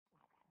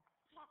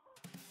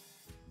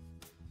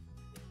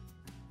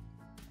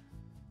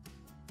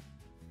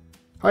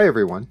Hi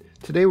everyone,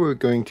 today we're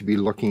going to be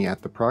looking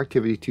at the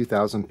Productivity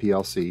 2000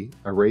 PLC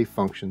Array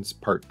Functions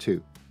Part 2.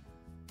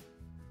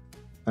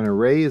 An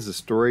array is a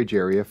storage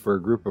area for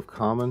a group of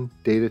common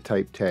data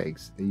type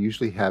tags. They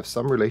usually have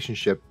some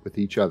relationship with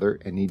each other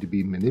and need to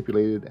be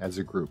manipulated as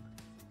a group.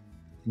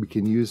 We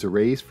can use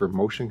arrays for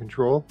motion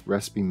control,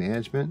 recipe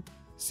management,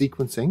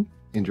 sequencing,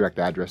 indirect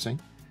addressing,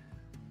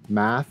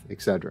 math,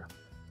 etc.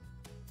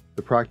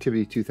 The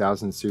Productivity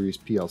 2000 Series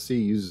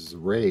PLC uses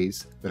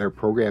arrays that are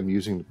programmed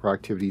using the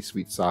Productivity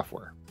Suite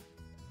software.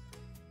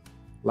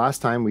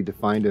 Last time we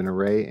defined an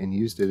array and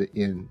used it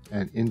in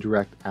an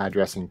indirect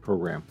addressing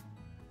program.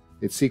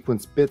 It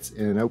sequenced bits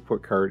in an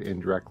output card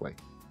indirectly.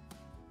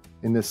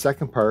 In this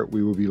second part,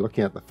 we will be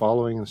looking at the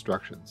following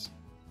instructions.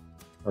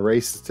 Array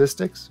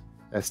statistics,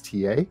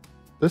 STA.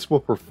 This will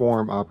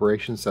perform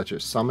operations such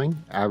as summing,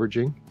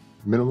 averaging,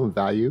 minimum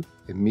value,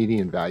 and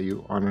median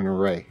value on an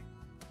array.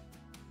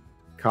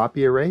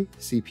 Copy array,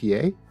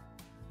 CPA,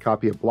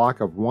 copy a block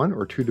of one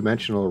or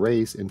two-dimensional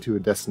arrays into a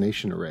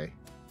destination array.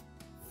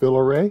 Fill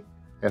array,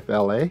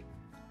 FLA,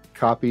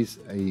 copies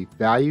a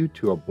value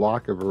to a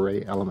block of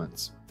array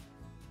elements.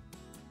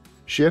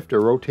 Shift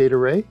or rotate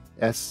array,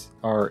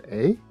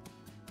 SRA,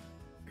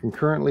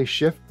 concurrently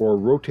shift or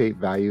rotate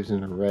values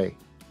in an array.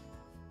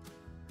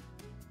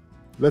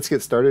 Let's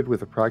get started with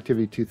the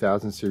Productivity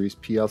 2000 Series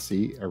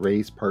PLC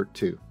Arrays Part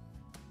 2.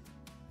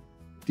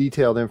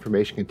 Detailed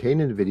information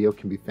contained in the video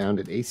can be found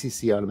at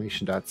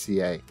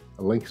accautomation.ca.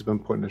 A link has been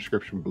put in the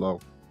description below.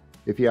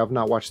 If you have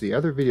not watched the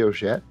other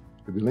videos yet,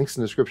 there will be links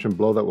in the description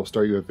below that will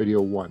start you at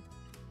video 1.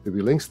 There will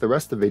be links to the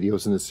rest of the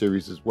videos in the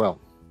series as well.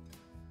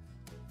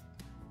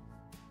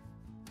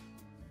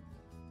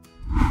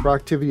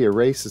 Productivity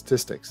Array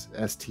Statistics,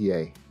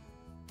 STA.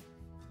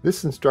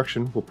 This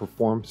instruction will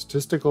perform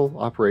statistical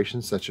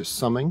operations such as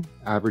summing,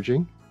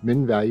 averaging,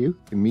 min value,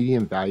 and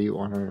median value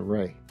on an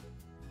array.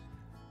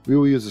 We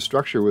will use a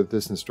structure with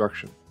this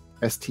instruction,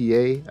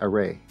 STA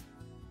array.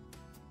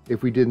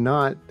 If we did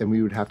not, then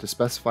we would have to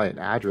specify an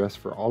address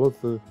for all of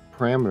the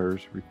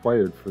parameters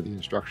required for the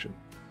instruction.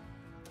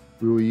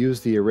 We will use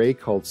the array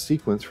called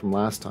sequence from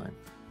last time.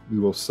 We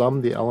will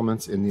sum the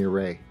elements in the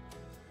array.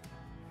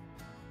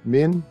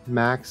 Min,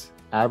 max,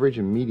 average,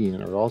 and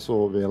median are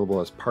also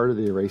available as part of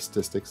the array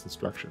statistics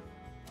instruction.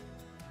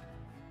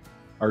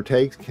 Our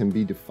tags can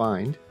be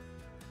defined.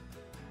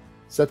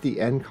 Set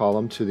the end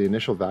column to the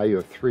initial value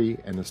of 3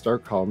 and the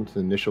start column to the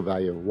initial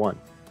value of 1.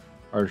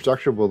 Our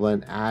instruction will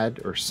then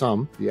add or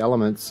sum the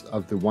elements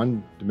of the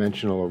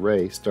one-dimensional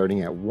array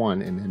starting at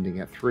 1 and ending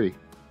at 3.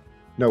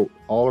 Note,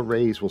 all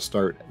arrays will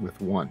start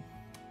with 1.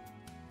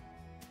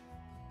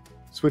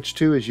 Switch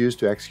 2 is used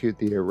to execute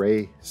the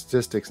array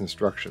statistics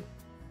instruction.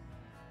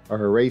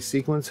 Our array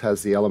sequence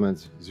has the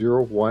elements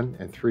 0, 1,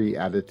 and 3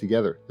 added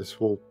together. This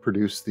will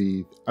produce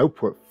the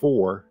output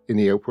 4 in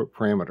the output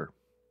parameter.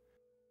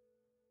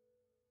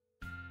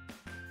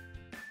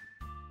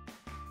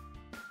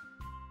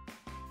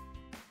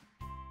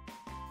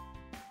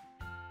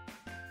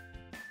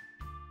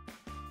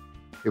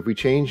 If we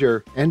change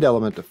our end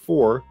element to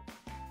 4,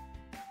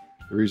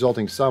 the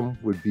resulting sum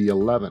would be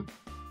 11.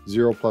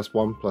 0 plus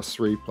 1 plus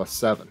 3 plus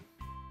 7.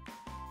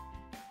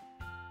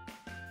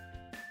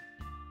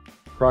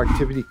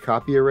 Productivity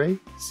Copy Array,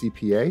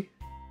 CPA.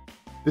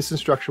 This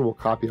instruction will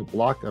copy a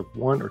block of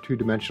one or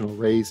two-dimensional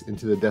arrays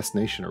into the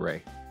destination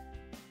array.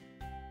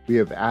 We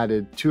have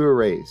added two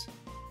arrays.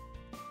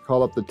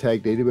 Call up the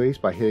tag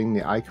database by hitting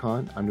the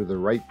icon under the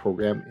right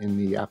program in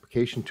the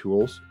application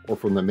tools or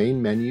from the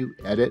main menu,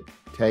 Edit,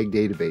 Tag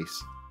Database.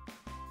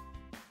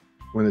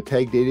 When the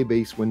tag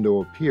database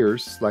window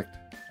appears, select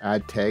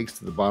Add Tags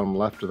to the bottom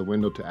left of the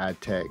window to add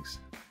tags.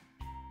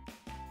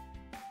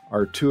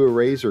 Our two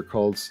arrays are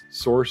called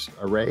Source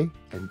Array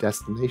and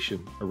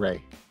Destination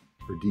Array,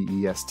 or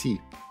DEST.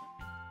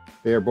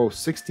 They are both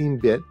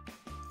 16-bit,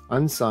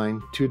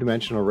 unsigned,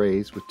 two-dimensional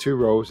arrays with 2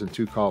 rows and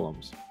 2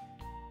 columns.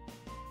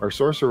 Our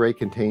source array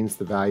contains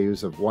the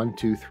values of 1,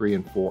 2, 3,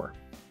 and 4.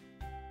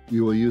 We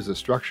will use a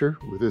structure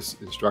with this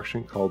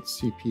instruction called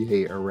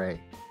CPA array.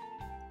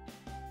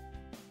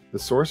 The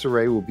source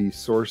array will be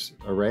source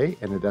array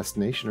and the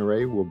destination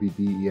array will be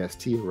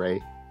DEST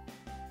array.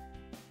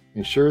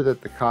 Ensure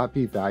that the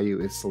copy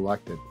value is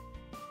selected.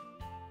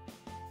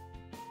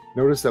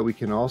 Notice that we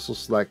can also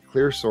select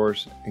clear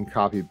source and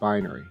copy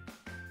binary.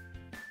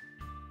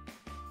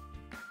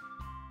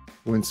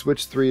 When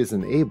switch 3 is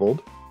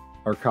enabled,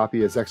 our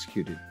copy is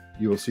executed.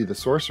 You will see the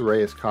source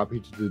array is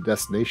copied to the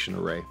destination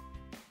array.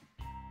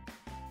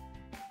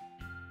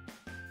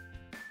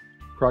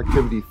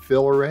 Productivity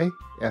Fill Array,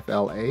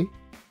 FLA.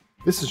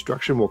 This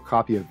instruction will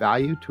copy a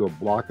value to a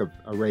block of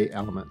array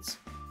elements.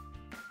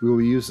 We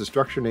will use the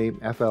structure name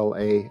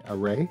FLA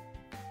array.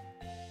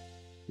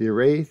 The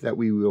array that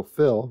we will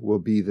fill will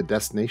be the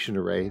destination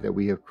array that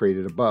we have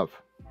created above.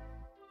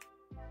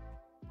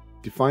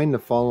 Define the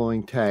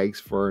following tags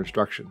for our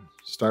instruction.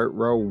 Start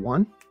row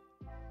 1,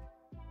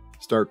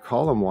 start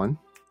column 1,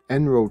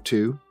 end row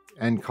 2,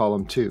 end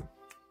column 2.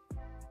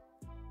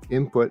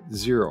 Input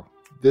 0.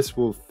 This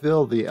will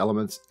fill the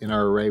elements in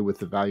our array with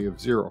the value of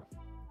 0.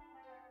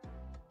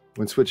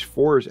 When switch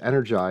 4 is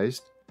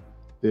energized,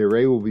 the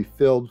array will be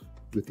filled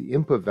with the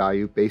input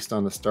value based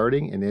on the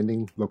starting and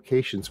ending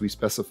locations we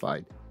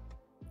specified.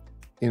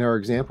 In our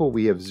example,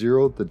 we have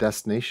zeroed the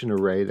destination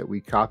array that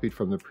we copied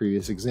from the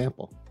previous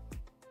example.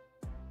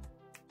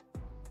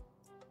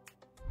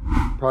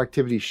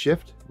 Productivity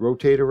Shift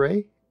Rotate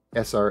Array,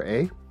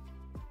 SRA.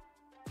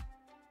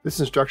 This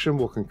instruction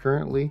will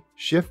concurrently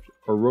shift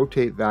or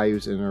rotate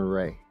values in an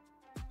array.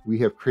 We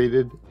have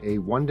created a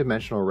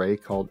one-dimensional array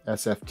called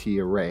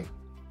SFT array.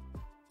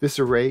 This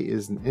array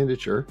is an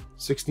integer,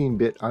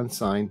 16-bit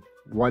unsigned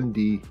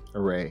 1D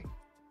array.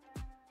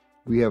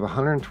 We have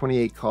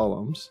 128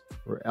 columns,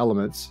 or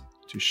elements,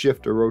 to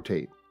shift or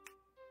rotate.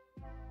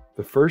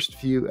 The first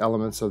few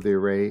elements of the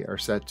array are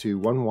set to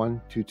 1,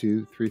 1, 2,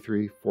 2, 3,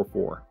 3, 4,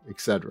 4,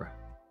 etc.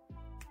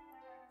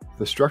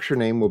 The structure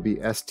name will be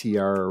str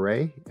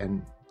array,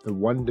 and the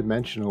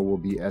one-dimensional will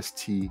be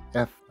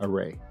stf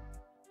array.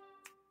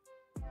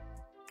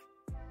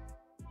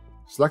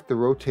 Select the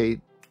rotate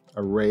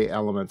array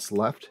elements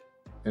left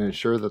and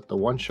ensure that the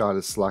one-shot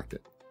is selected.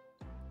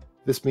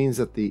 This means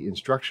that the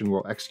instruction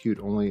will execute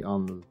only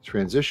on the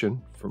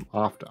transition from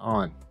off to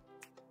on.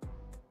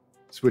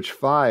 Switch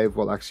 5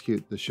 will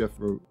execute the shift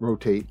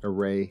rotate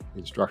array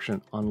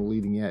instruction on the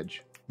leading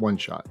edge, one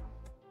shot.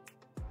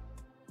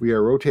 We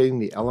are rotating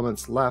the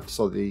elements left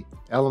so the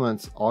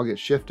elements all get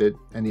shifted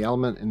and the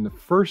element in the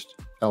first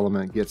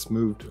element gets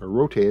moved or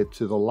rotated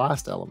to the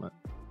last element.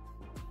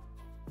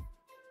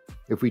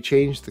 If we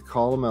change the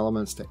column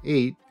elements to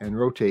 8 and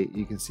rotate,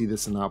 you can see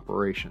this in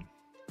operation.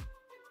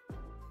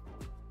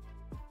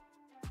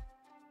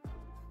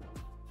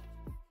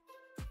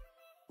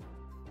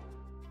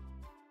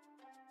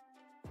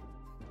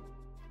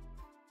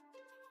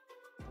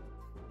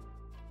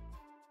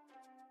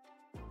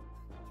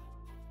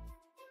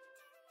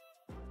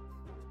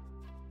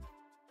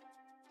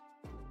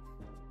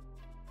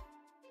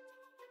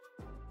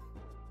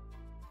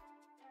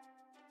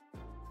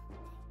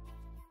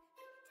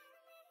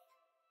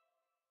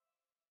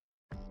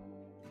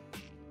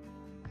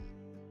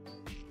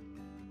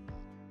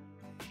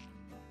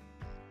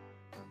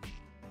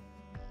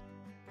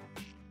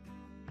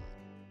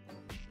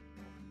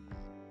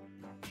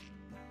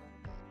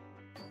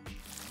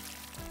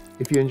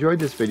 If you enjoyed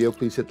this video,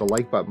 please hit the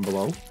like button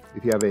below.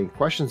 If you have any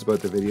questions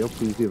about the video,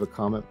 please leave a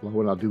comment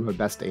below and I'll do my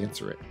best to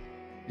answer it.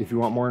 If you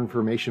want more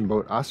information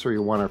about us or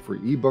you want our free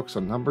ebooks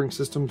on numbering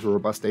systems or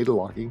robust data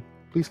logging,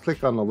 please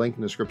click on the link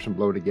in the description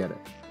below to get it.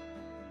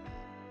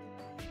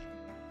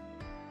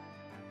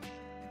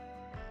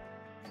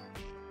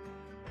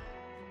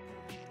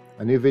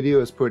 A new video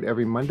is put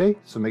every Monday,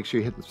 so make sure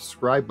you hit the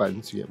subscribe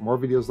button so you get more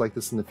videos like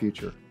this in the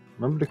future.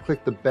 Remember to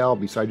click the bell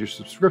beside your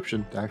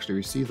subscription to actually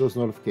receive those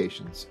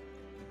notifications.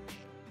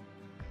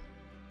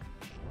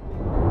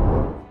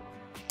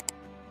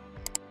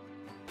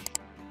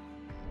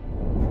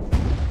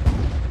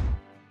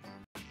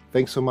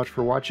 Thanks so much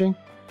for watching.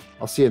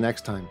 I'll see you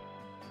next time.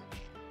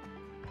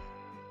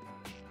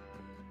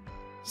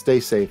 Stay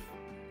safe.